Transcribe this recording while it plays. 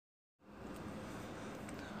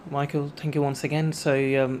Michael, thank you once again.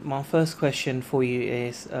 So, my first question for you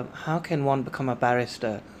is how can one become a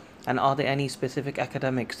barrister, and are there any specific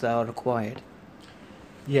academics that are required?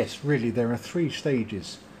 Yes, really, there are three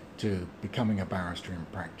stages to becoming a barrister in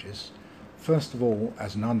practice. First of all,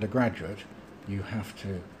 as an undergraduate, you have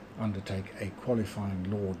to undertake a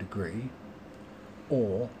qualifying law degree,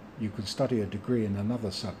 or you can study a degree in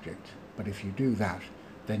another subject, but if you do that,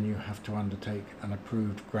 then you have to undertake an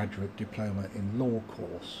approved graduate diploma in law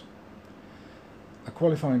course. A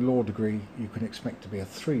qualifying law degree you can expect to be a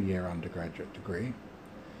 3-year undergraduate degree.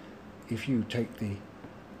 If you take the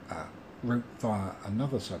route via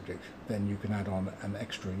another subject, then you can add on an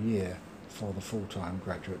extra year for the full-time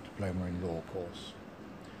graduate diploma in law course.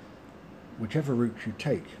 Whichever route you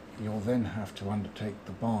take, you'll then have to undertake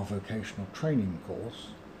the Bar Vocational Training course.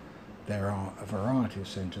 There are a variety of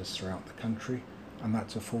centres throughout the country, and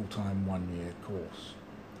that's a full-time 1-year course.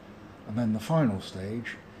 And then the final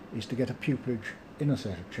stage is to get a pupillage in a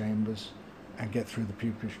set of chambers and get through the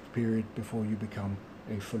pupillage period before you become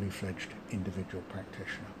a fully fledged individual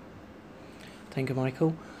practitioner. Thank you,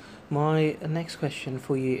 Michael. My next question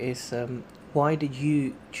for you is why did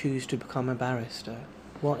you choose to become a barrister?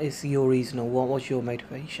 What is your reason, or what was your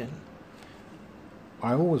motivation?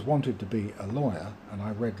 I always wanted to be a lawyer, and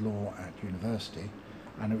I read law at university,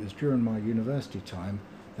 and it was during my university time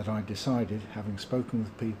that I decided, having spoken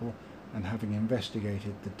with people and having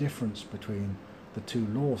investigated the difference between the two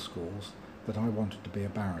law schools, that I wanted to be a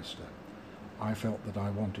barrister. I felt that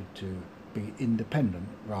I wanted to be independent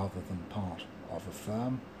rather than part of a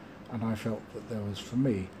firm, and I felt that there was, for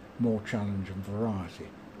me, more challenge and variety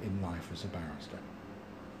in life as a barrister.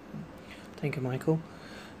 Thank you, Michael.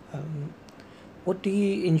 What do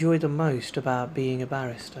you enjoy the most about being a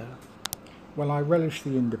barrister? Well, I relish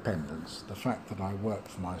the independence, the fact that I work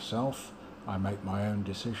for myself, I make my own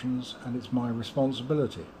decisions, and it's my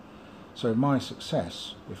responsibility. So my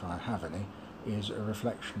success, if I have any, is a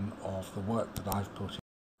reflection of the work that I've put in.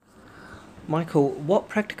 Michael, what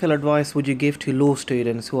practical advice would you give to law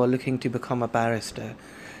students who are looking to become a barrister?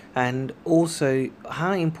 And also,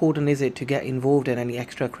 how important is it to get involved in any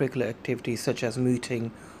extracurricular activities such as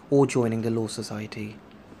mooting or joining the Law Society?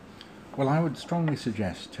 Well, I would strongly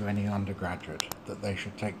suggest to any undergraduate that they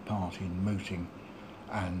should take part in mooting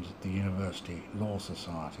and the University Law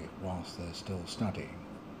Society whilst they're still studying.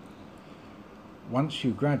 Once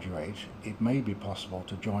you graduate, it may be possible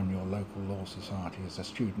to join your local law society as a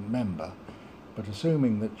student member, but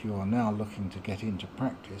assuming that you are now looking to get into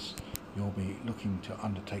practice, you'll be looking to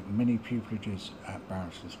undertake many pupillages at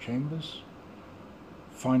barristers' chambers,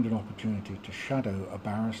 find an opportunity to shadow a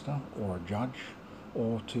barrister or a judge,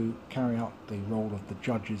 or to carry out the role of the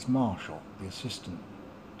judge's marshal, the assistant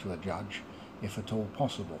to a judge, if at all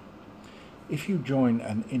possible. If you join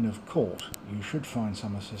an Inn of Court, you should find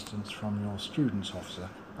some assistance from your students' officer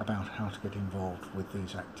about how to get involved with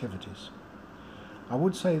these activities. I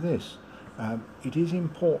would say this, it is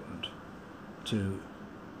important to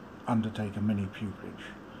undertake a mini pupillage,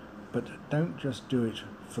 but don't just do it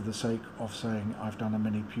for the sake of saying I've done a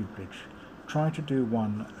mini pupillage. Try to do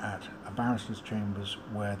one at a barrister's chambers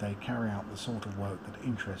where they carry out the sort of work that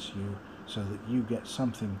interests you, so that you get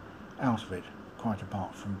something out of it, quite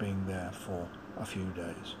apart from being there for a few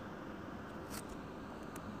days.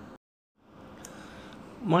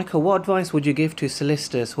 Michael, what advice would you give to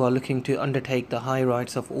solicitors who are looking to undertake the high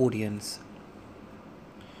rights of audience?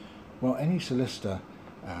 Well, any solicitor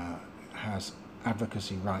has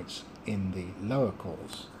advocacy rights in the lower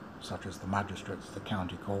courts, such as the magistrates, the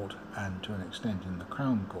county court, and to an extent in the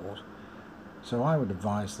Crown Court. So I would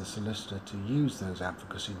advise the solicitor to use those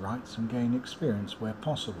advocacy rights and gain experience where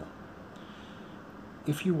possible.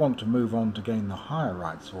 If you want to move on to gain the higher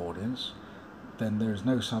rights of audience, then there is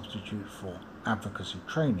no substitute for advocacy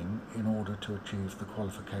training in order to achieve the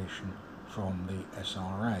qualification from the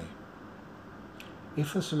SRA.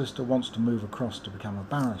 If a solicitor wants to move across to become a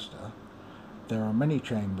barrister, there are many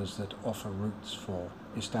chambers that offer routes for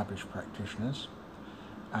established practitioners,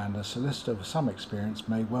 and a solicitor with some experience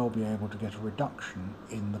may well be able to get a reduction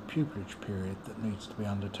in the pupillage period that needs to be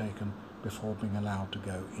undertaken before being allowed to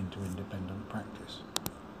go into independent practice.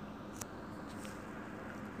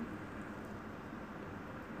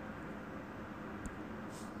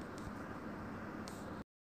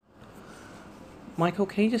 Michael,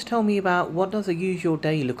 can you just tell me about what does a usual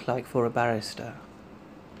day look like for a barrister?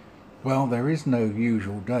 Well, there is no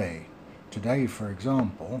usual day. Today, for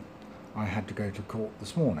example, I had to go to court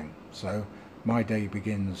this morning, so my day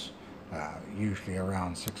begins usually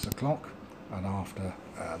around 6 o'clock, and after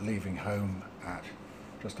leaving home at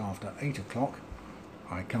just after 8 o'clock,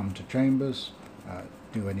 I come to chambers,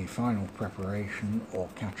 do any final preparation or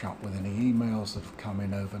catch up with any emails that have come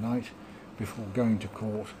in overnight before going to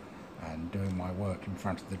court and doing my work in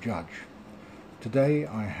front of the judge. Today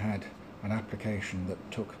I had an application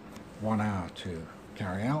that took 1 hour to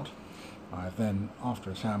carry out. I have then, after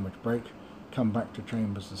a sandwich break, come back to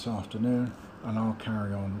Chambers this afternoon, and I'll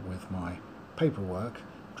carry on with my paperwork,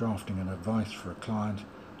 drafting an advice for a client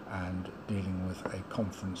and dealing with a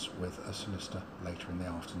conference with a solicitor later in the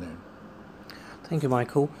afternoon. Thank you,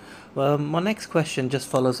 Michael. My next question just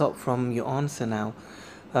follows up from your answer now.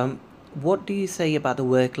 What do you say about the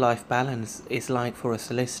work-life balance is like for a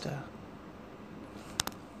solicitor?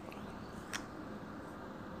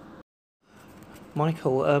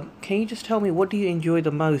 Michael, can you just tell me, what do you enjoy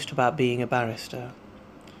the most about being a barrister?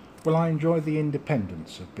 Well, I enjoy the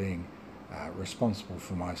independence of being responsible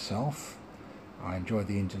for myself. I enjoy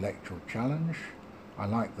the intellectual challenge. I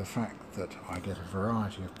like the fact that I get a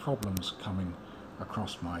variety of problems coming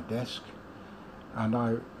across my desk. And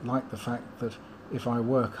I like the fact that if I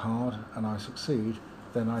work hard and I succeed,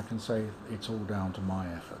 then I can say it's all down to my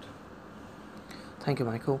effort. Thank you,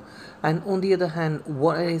 Michael. And on the other hand,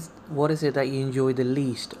 what is it that you enjoy the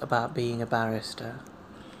least about being a barrister?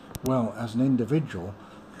 Well, as an individual,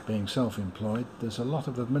 being self-employed, there's a lot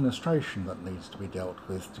of administration that needs to be dealt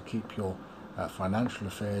with to keep your financial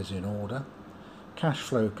affairs in order. Cash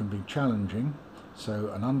flow can be challenging,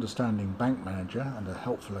 so an understanding bank manager and a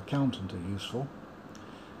helpful accountant are useful.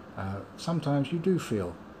 Sometimes you do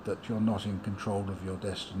feel that you're not in control of your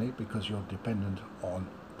destiny because you're dependent on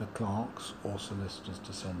the clerks or solicitors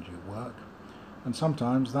to send you work, and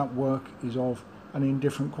sometimes that work is of an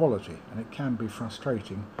indifferent quality, and it can be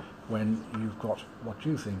frustrating when you've got what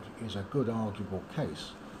you think is a good arguable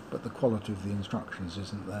case, but the quality of the instructions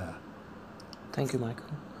isn't there. Thank you, Michael.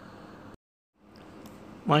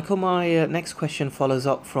 Michael, my next question follows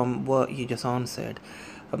up from what you just answered.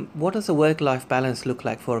 What does a work-life balance look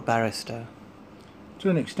like for a barrister? To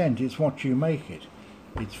an extent, it's what you make it.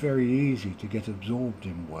 It's very easy to get absorbed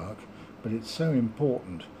in work, but it's so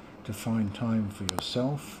important to find time for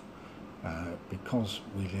yourself because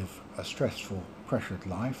we live a stressful, pressured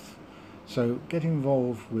life. So get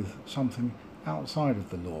involved with something outside of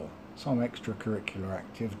the law, some extracurricular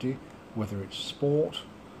activity, whether it's sport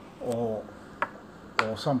or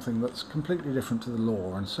something that's completely different to the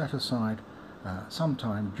law, and set aside some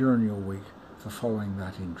time during your week for following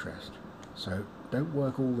that interest. So don't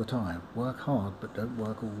work all the time. Work hard, but don't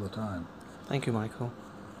work all the time. Thank you, Michael.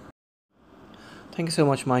 Thank you so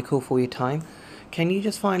much, Michael, for your time. Can you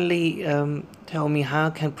just finally tell me, how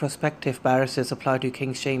can prospective barristers apply to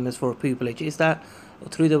King's Chambers for a pupillage? Is that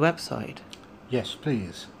through the website? Yes,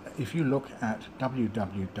 please. If you look at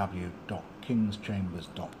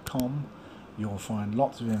www.kingschambers.com, you'll find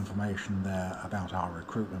lots of information there about our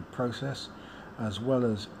recruitment process, as well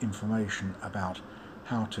as information about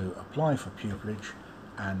how to apply for pupillage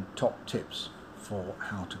and top tips for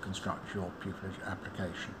how to construct your pupillage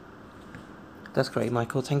application. That's great,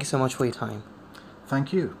 Michael. Thank you so much for your time.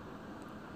 Thank you.